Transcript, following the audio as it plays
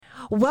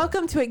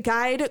Welcome to a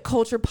Guide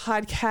Culture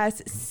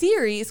podcast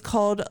series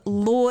called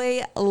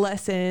Loy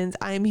Lessons.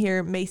 I'm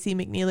here, Macy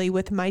McNeely,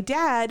 with my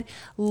dad,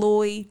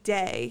 Loy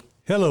Day.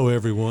 Hello,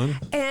 everyone.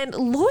 And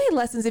Loy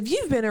Lessons, if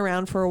you've been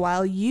around for a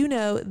while, you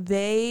know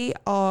they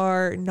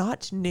are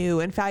not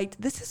new. In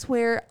fact, this is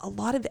where a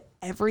lot of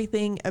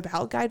everything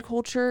about guide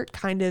culture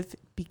kind of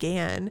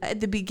began.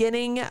 At the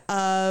beginning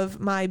of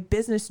my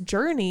business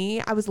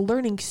journey, I was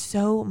learning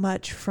so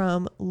much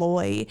from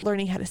Loy,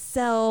 learning how to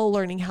sell,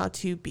 learning how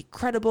to be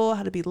credible,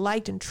 how to be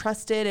liked and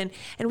trusted, and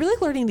really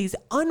learning these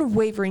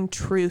unwavering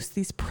truths,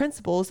 these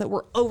principles that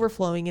were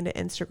overflowing into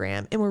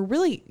Instagram and were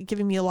really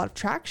giving me a lot of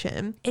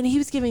traction. And he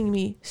was giving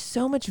me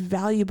so much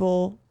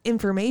valuable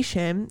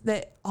information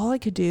that all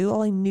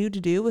I knew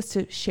to do was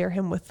to share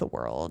him with the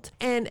world.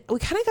 And we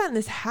kind of got in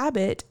this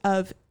habit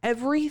of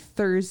every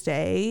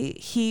Thursday,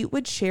 he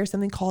would share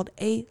something called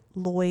a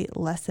Loy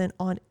lesson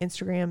on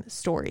Instagram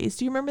stories.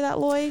 Do you remember that,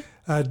 Loy?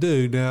 I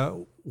do.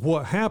 Now,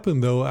 what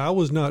happened though, I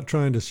was not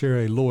trying to share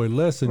a Loy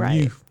lesson.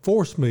 Right. You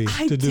forced me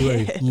to do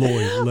a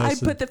Loy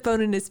lesson. I put the phone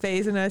in his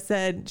face and I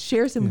said,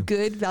 share some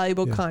good,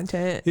 valuable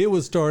content. It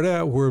would start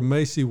out where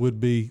Macy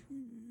would be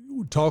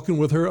talking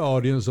with her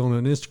audience on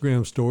an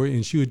Instagram story,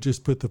 and she would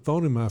just put the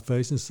phone in my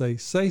face and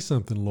say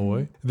something,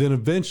 Loy. Then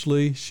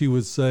eventually she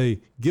would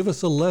say, give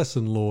us a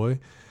lesson, Loy.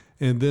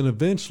 And then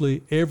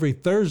eventually every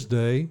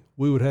Thursday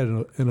we would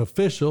have an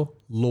official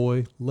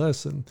Loy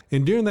lesson.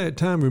 And during that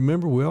time,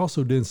 remember, we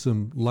also did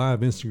some live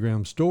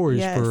Instagram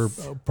stories for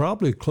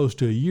probably close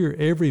to a year.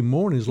 Every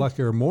morning is like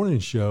our morning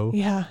show.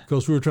 Yeah.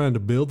 Because we were trying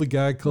to build the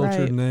guide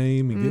culture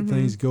name and get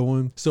things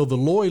going. So the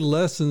Loy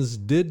lessons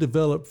did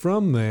develop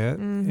from that.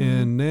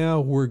 And now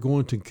we're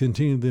going to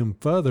continue them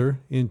further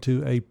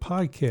into a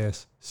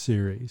podcast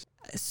series.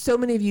 So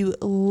many of you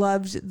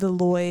loved the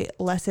Loy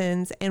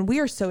lessons, and we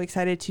are so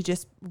excited to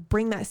just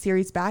bring that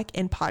series back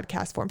in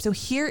podcast form. So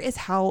here is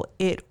how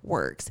it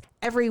works.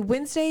 Every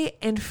Wednesday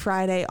and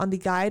Friday on the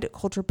Guide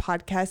Culture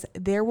podcast,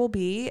 there will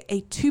be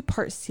a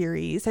two-part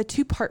series, a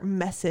two-part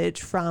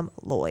message from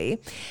Loy.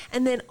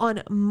 And then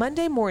on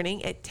Monday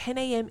morning at 10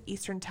 a.m.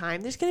 Eastern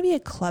time, there's going to be a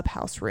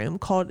clubhouse room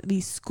called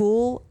the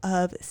School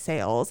of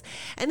Sales.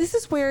 And this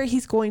is where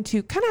he's going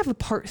to kind of have a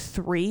part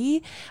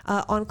 3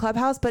 on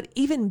Clubhouse, but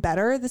even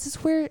better, this is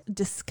where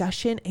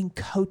discussion and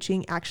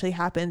coaching actually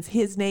happens.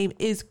 His name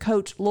is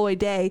Coach Loy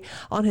Day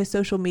on his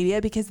social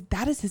media because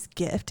that is his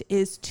gift,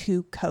 is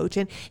to coach.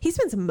 And he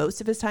spends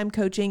most of his time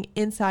coaching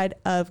inside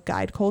of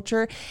guide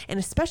culture, and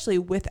especially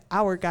with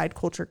our guide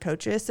culture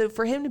coaches. So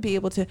for him to be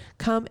able to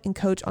come and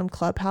coach on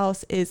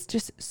Clubhouse is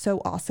just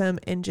so awesome,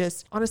 and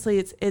just honestly,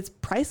 it's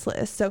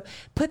priceless. So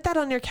put that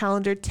on your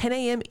calendar, 10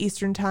 a.m.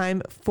 Eastern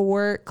time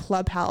for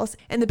Clubhouse.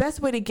 And the best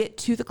way to get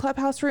to the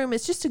Clubhouse room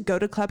is just to go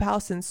to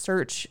Clubhouse and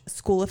search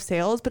School of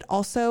Sales, but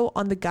also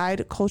on the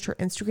Guide Culture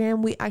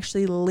Instagram, we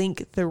actually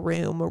link the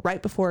room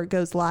right before it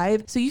goes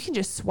live. So you can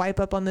just swipe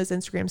up on those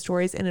Instagram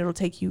stories and it'll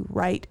take you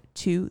right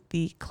to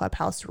the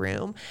Clubhouse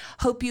room.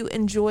 Hope you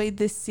enjoyed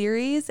this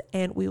series,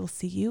 and we will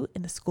see you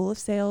in the School of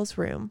Sales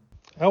room.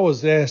 I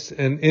was asked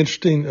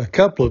a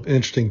couple of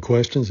interesting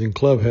questions in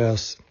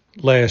Clubhouse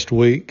last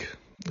week.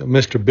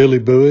 Mr. Billy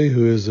Bowie,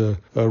 who is a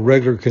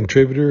regular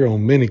contributor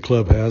on many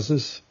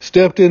clubhouses,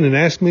 stepped in and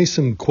asked me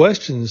some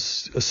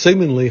questions,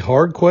 seemingly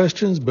hard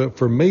questions, but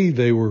for me,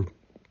 they were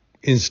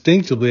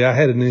instinctively, I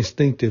had an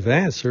instinctive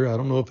answer. I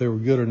don't know if they were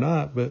good or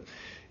not, but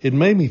it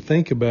made me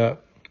think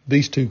about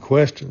these two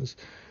questions.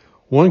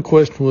 One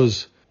question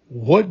was,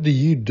 what do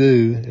you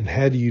do and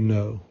how do you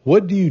know?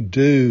 What do you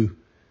do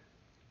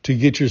to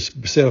get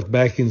yourself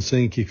back in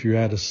sync if you're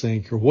out of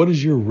sync? Or what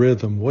is your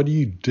rhythm? What do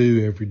you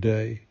do every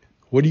day?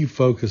 What do you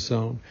focus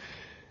on?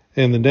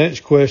 And the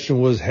next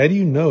question was, how do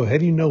you know? How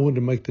do you know when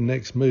to make the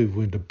next move,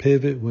 when to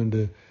pivot, when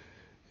to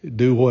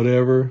do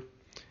whatever?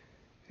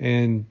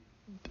 And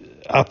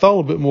I thought a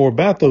little bit more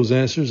about those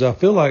answers. I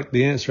feel like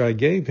the answer I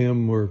gave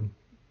him were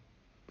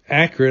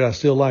accurate. I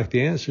still like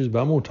the answers,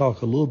 but I'm going to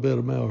talk a little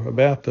bit more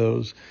about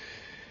those.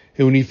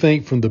 And when you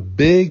think from the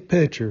big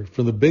picture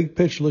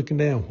looking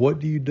down, what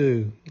do you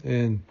do?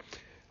 And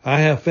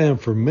I have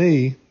found for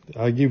me,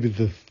 I'll give you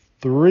the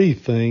 3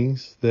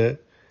 things that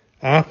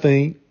I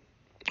think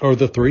are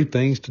the 3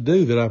 things to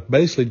do that I've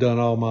basically done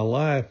all my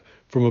life.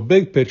 From a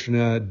big picture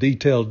now,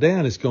 detailed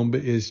down, it's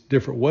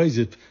different ways.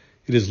 It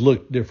has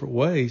looked different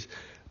ways.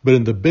 But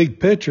in the big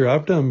picture,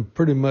 I've done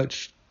pretty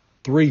much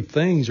 3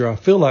 things, or I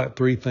feel like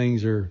 3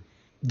 things are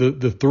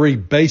the 3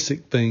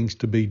 basic things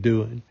to be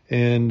doing.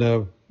 And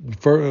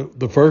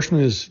the first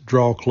one is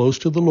draw close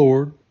to the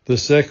Lord. The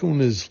second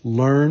one is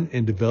learn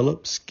and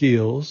develop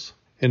skills.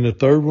 And the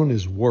third one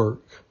is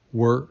work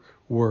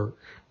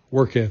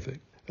ethic.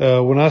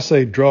 When I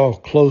say draw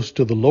close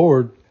to the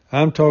Lord,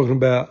 I'm talking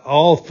about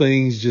all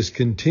things just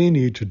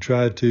continue to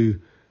try to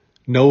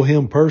know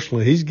Him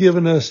personally. He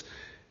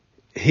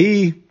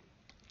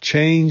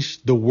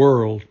changed the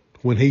world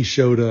when He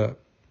showed up.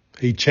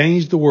 He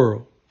changed the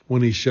world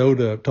when He showed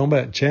up. Talking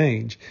about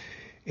change.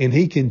 And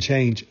He can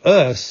change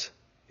us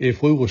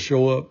if we will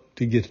show up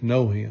to get to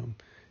know Him.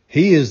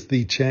 He is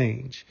the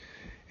change.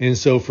 And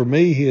so for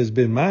me, he has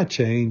been my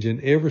change.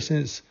 And ever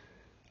since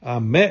I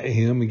met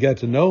him and got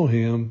to know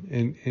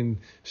him and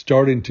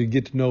starting to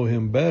get to know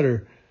him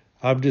better,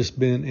 I've just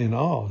been in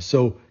awe.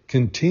 So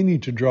continue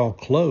to draw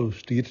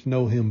close to get to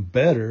know him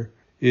better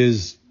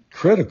is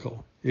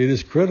critical. It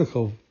is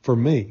critical for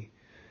me.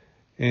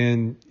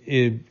 And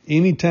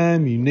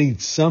anytime you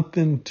need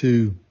something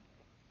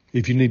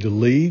if you need to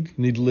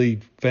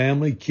lead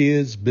family,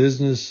 kids,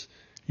 business,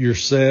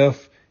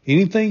 yourself,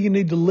 anything you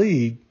need to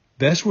lead,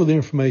 that's where the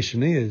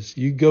information is.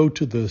 You go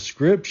to the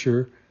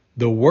scripture,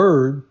 the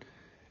word,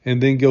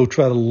 and then go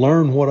try to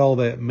learn what all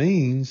that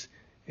means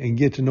and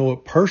get to know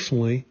it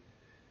personally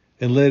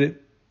and let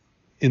it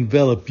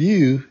envelop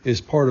you as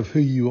part of who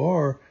you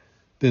are,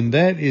 then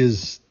that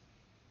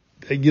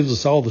gives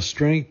us all the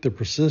strength, the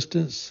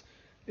persistence,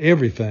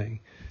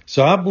 everything.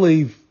 So I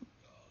believe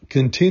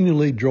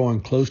continually drawing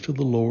close to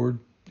the Lord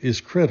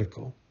is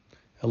critical.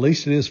 At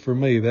least it is for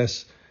me.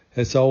 That's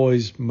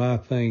always my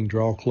thing.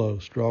 Draw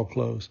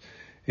close.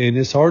 And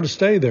it's hard to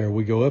stay there.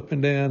 We go up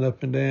and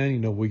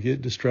down. We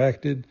get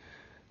distracted.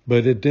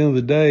 But at the end of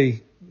the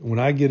day, when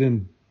I get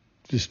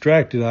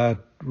distracted, I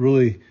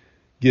really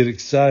get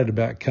excited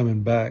about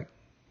coming back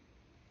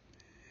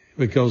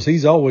because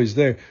he's always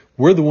there.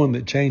 We're the one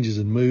that changes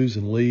and moves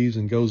and leaves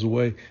and goes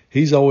away.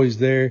 He's always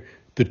there.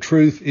 The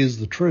truth is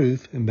the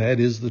truth, and that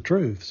is the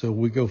truth. So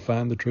we go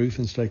find the truth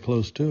and stay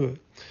close to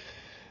it.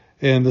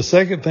 And the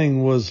second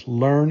thing was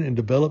learn and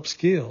develop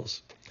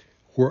skills.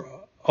 We're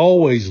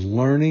always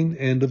learning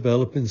and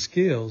developing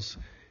skills.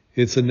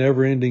 It's a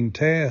never-ending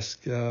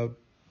task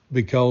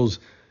because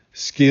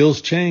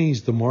skills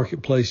change, the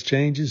marketplace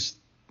changes,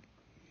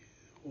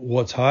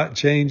 what's hot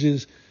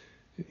changes,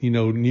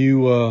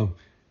 new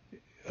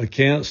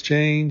accounts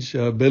change.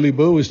 Billy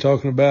Boo was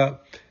talking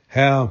about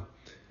how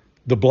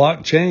the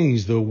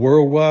blockchain, the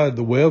worldwide,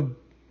 the web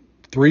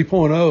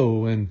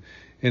 3.0,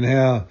 and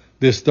how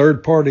this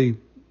third-party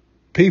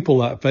people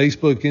like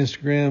Facebook,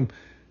 Instagram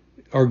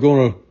are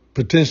going to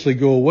potentially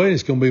go away.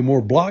 It's going to be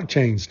more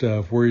blockchain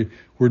stuff where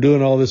we're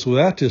doing all this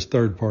without this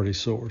third-party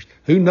source.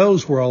 Who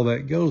knows where all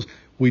that goes?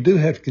 We do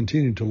have to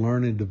continue to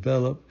learn and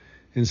develop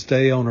and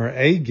stay on our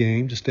A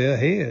game to stay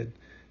ahead.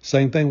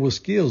 Same thing with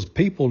skills.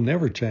 People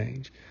never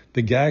change.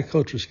 The guy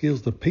culture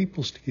skills, the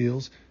people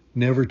skills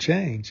never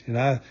change. And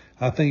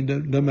I think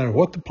no matter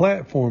what the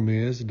platform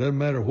is, it doesn't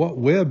matter what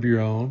web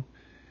you're on,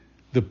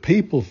 the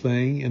people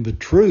thing and the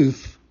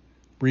truth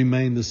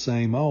remain the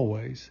same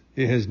always.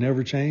 It has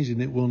never changed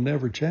and it will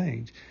never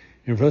change.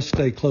 And for us to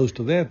stay close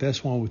to that,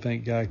 that's why we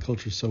think guy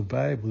culture is so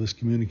valuable. This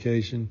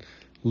communication,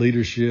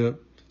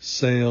 leadership,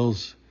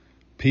 sales,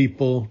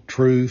 people,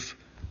 truth,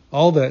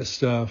 all that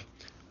stuff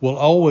will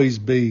always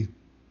be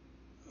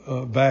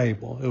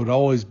valuable. It would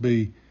always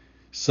be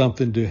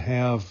something to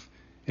have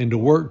and to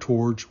work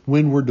towards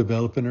when we're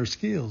developing our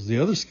skills. The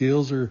other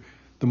skills are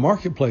the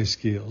marketplace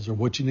skills, or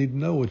what you need to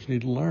know, what you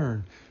need to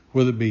learn,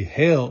 whether it be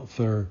health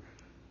or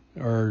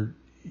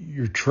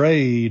your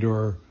trade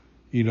or,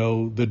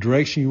 the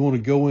direction you want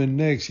to go in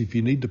next, if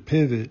you need to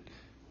pivot,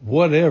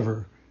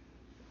 whatever.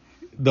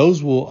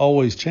 Those will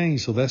always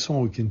change. So that's why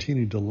we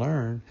continue to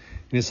learn.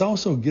 And it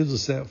also gives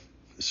us that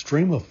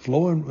stream of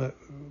flowing,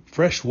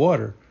 fresh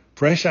water,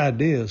 fresh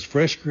ideas,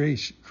 fresh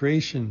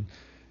creation,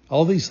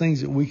 all these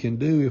things that we can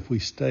do if we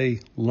stay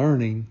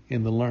learning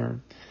in the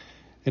learn.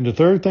 And the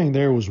third thing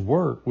there was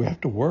work. We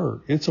have to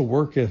work. It's a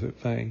work ethic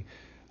thing.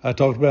 I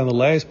talked about in the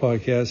last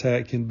podcast how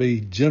it can be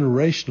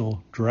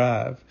generational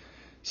drive.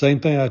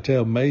 Same thing I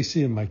tell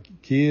Macy and my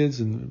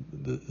kids and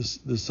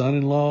the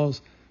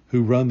son-in-laws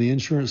who run the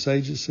insurance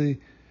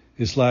agency.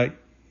 It's like,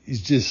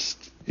 it's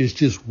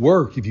just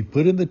work. If you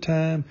put in the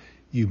time,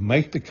 you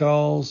make the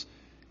calls,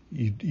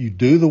 you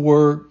do the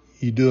work,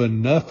 you do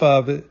enough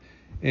of it.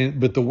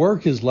 But the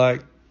work is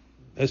like,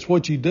 that's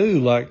what you do.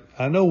 Like,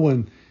 I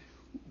know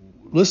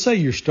let's say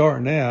you're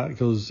starting out,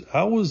 because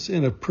I was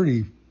in a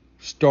pretty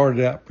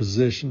started out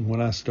position when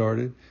I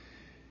started,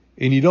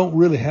 and you don't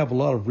really have a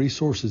lot of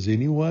resources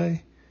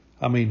anyway.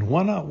 I mean,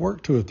 why not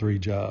work 2 or 3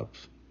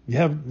 jobs? You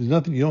don't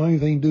have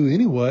anything to do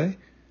anyway.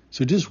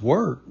 So just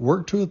work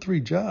 2 or 3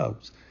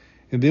 jobs.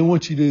 And then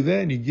once you do that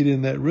and you get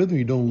in that rhythm,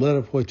 you don't let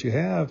up what you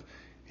have,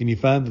 and you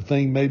find the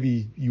thing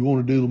maybe you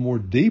want to do a little more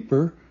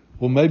deeper.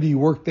 Well, maybe you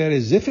work that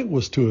as if it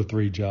was 2 or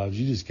 3 jobs.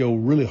 You just go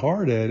really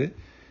hard at it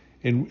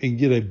and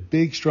get a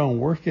big, strong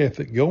work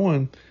ethic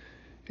going.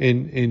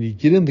 And you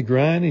get in the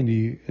grind,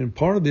 and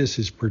part of this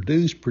is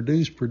produce.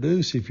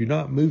 If you're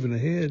not moving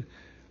ahead,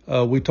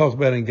 we talk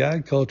about in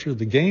guide culture,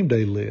 the game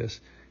day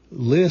lists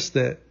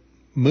that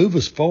move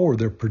us forward.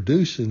 They're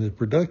producing the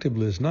productive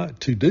list, not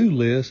to-do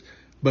lists,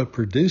 but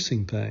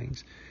producing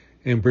things.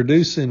 And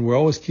producing, we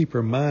always keep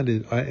our mind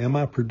in, am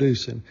I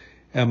producing?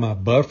 Am I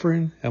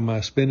buffering? Am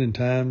I spending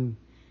time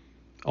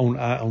on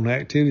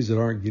activities that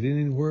aren't getting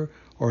anywhere?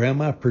 Or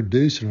am I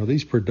producing? Are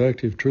these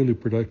productive, truly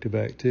productive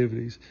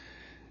activities?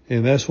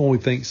 And that's when we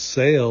think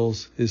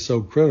sales is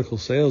so critical.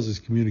 Sales is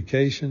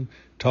communication,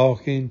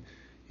 talking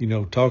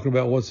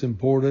about what's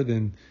important,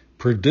 and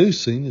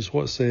producing is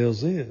what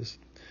sales is.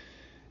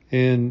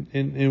 And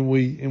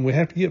we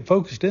have to get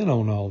focused in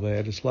on all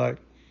that. It's like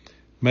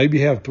maybe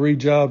you have 3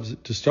 jobs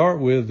to start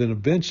with, and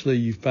eventually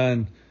you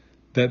find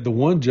that the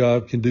one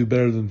job can do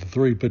better than the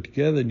 3 put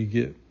together, and you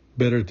get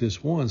better at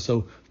this one.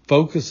 So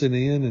focusing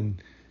in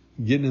and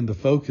getting in the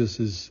focus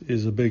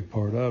is a big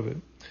part of it.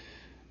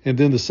 And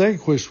then the second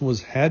question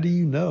was, how do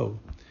you know?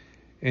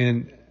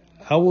 And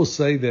I will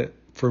say that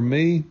for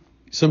me,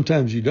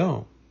 sometimes you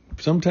don't.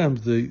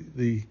 Sometimes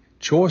the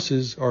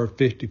choices are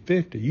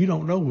 50-50. You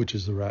don't know which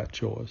is the right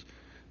choice,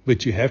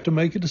 but you have to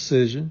make a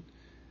decision,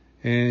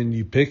 and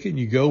you pick it and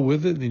you go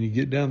with it. And then you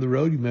get down the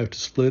road, you may have to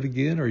split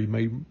again, or you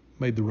may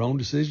made the wrong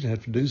decision,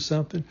 have to do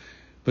something.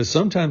 But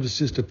sometimes it's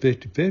just a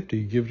 50-50.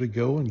 You give it a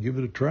go and give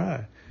it a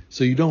try.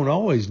 So you don't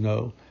always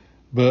know,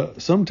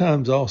 but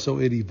sometimes also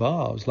it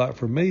evolves. Like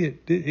for me,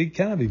 it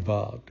kind of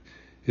evolved.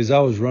 As I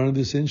was running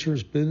this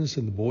insurance business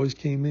and the boys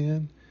came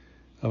in,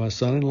 my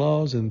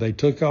son-in-laws, and they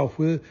took off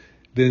with it,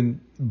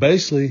 then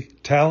basically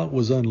talent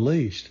was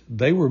unleashed.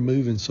 They were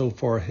moving so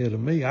far ahead of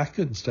me, I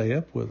couldn't stay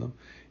up with them.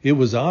 It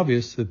was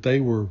obvious that they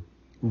were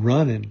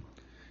running.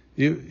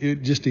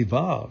 It just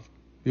evolved.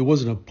 It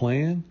wasn't a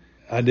plan.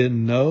 I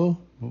didn't know.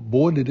 But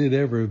boy, did it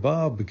ever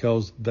evolve,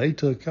 because they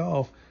took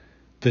off.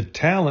 The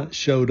talent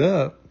showed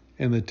up,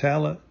 and the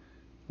talent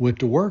went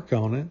to work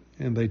on it,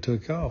 and they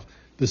took off.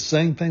 The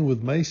same thing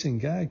with Mason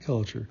Guide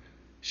Culture.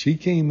 She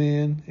came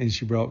in, and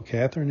she brought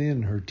Catherine in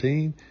and her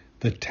team.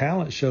 The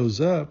talent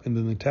shows up, and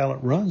then the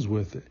talent runs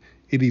with it.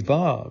 It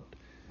evolved.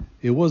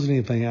 It wasn't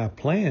anything I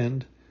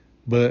planned,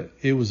 but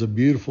it was a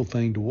beautiful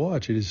thing to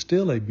watch. It is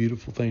still a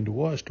beautiful thing to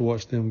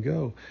watch them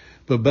go.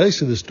 But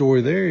basically the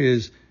story there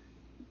is,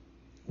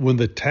 when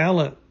the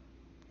talent,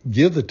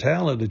 give the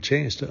talent a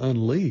chance to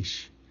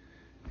unleash.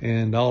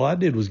 And all I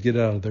did was get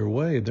out of their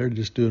way. They're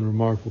just doing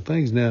remarkable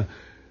things. Now,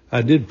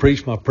 I did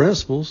preach my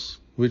principles,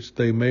 which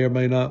they may or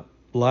may not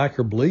like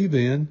or believe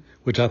in,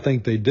 which I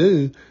think they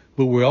do,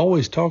 but we're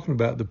always talking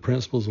about the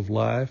principles of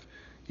life,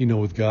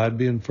 with God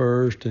being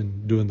first,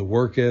 and doing the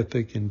work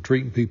ethic, and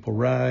treating people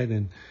right,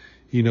 and,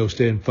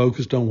 staying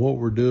focused on what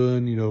we're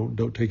doing,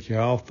 don't take your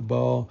eye off the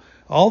ball.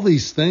 All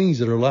these things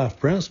that are life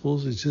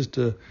principles, it's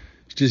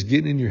just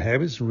getting in your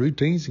habits and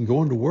routines and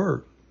going to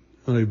work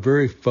on a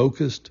very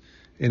focused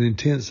and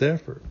intense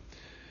effort.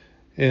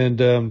 And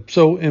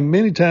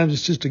many times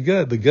it's just a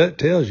gut. The gut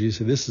tells you,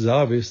 so this is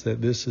obvious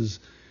that this is,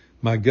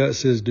 my gut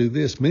says do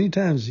this. Many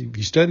times if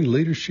you study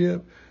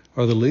leadership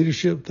or the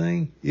leadership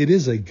thing, it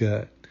is a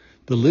gut.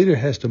 The leader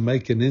has to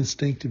make an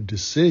instinctive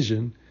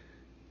decision,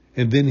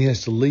 and then he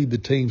has to lead the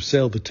team,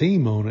 sell the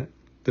team on it,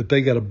 that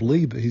they got to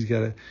believe that he's got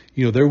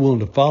to, they're willing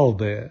to follow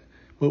that.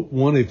 But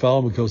one, they follow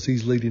him because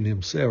he's leading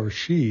himself, or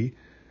she,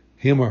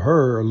 him or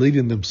her, are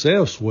leading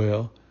themselves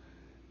well.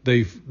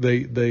 They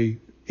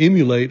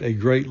emulate a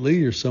great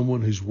leader,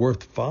 someone who's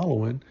worth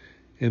following,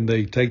 and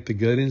they take the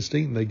gut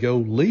instinct and they go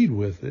lead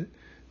with it.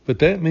 But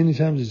that many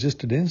times is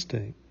just an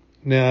instinct.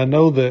 Now, I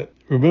know that,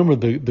 remember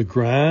the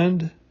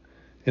grind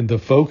and the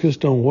focus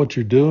on what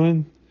you're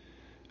doing.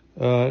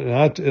 And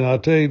I'll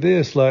tell you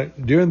this,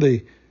 like during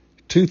the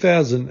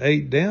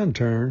 2008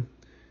 downturn,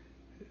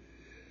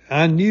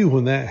 I knew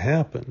when that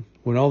happened,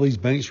 when all these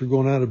banks were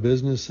going out of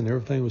business and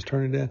everything was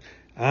turning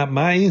down,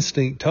 my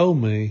instinct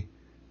told me,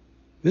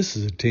 this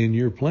is a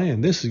 10-year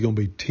plan. This is going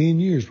to be 10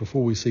 years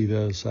before we see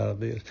the other side of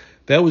this.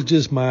 That was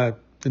just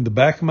in the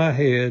back of my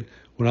head,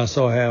 when I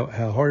saw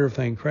how hard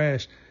everything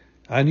crashed,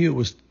 I knew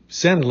it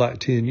sounded like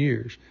 10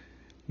 years.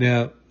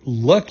 Now,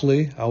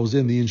 luckily, I was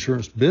in the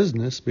insurance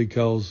business,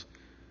 because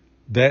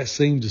that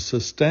seemed to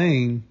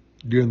sustain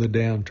during the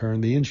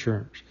downturn, the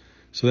insurance.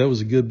 So that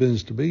was a good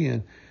business to be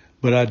in.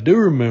 But I do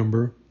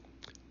remember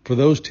for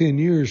those 10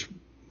 years,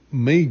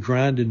 me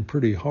grinding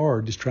pretty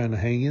hard, just trying to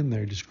hang in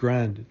there, just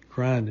grinding,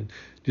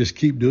 just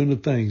keep doing the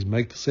things,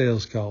 make the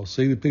sales calls,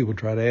 see the people,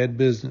 try to add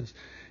business,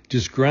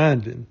 just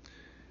grinding.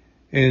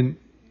 And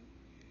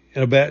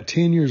about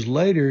 10 years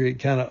later, it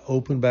kind of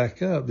opened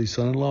back up. These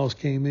son-in-laws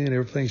came in,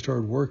 everything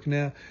started working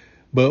out.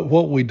 But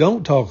what we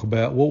don't talk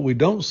about, what we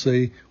don't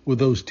see with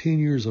those 10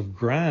 years of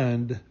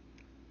grind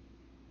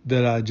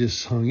that I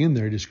just hung in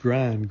there, just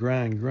grind.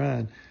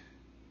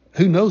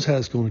 Who knows how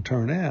it's going to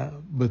turn out,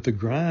 but the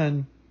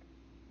grind,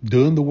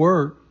 doing the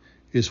work,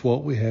 is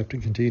what we have to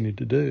continue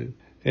to do.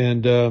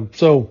 And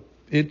so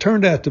it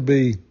turned out to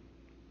be,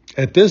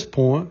 at this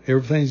point,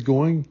 everything's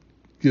going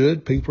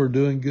good, people are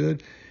doing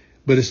good,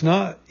 but it's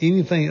not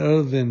anything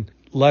other than,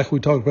 like we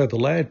talked about the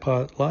last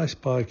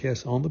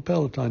podcast, on the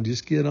Peloton,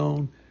 just get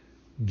on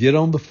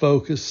the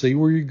focus, see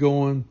where you're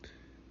going,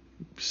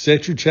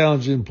 set your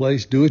challenge in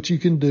place, do what you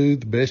can do,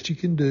 the best you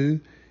can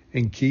do,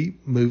 and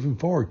keep moving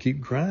forward,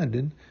 keep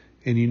grinding,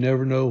 and you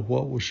never know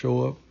what will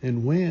show up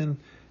and when.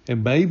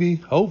 And maybe,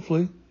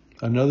 hopefully,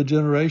 another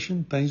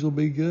generation, things will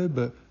be good,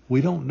 but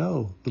we don't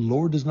know. The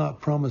Lord does not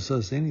promise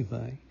us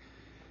anything.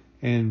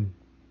 And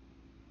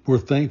we're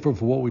thankful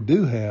for what we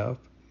do have,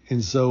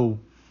 and so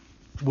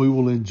we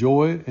will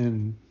enjoy it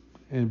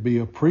and be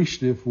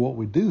appreciative for what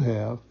we do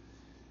have.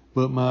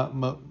 But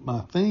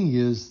my thing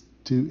is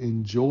to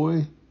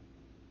enjoy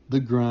the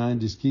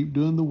grind, just keep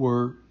doing the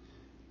work,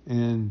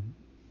 and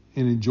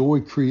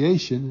enjoy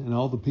creation and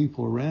all the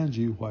people around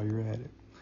you while you're at it.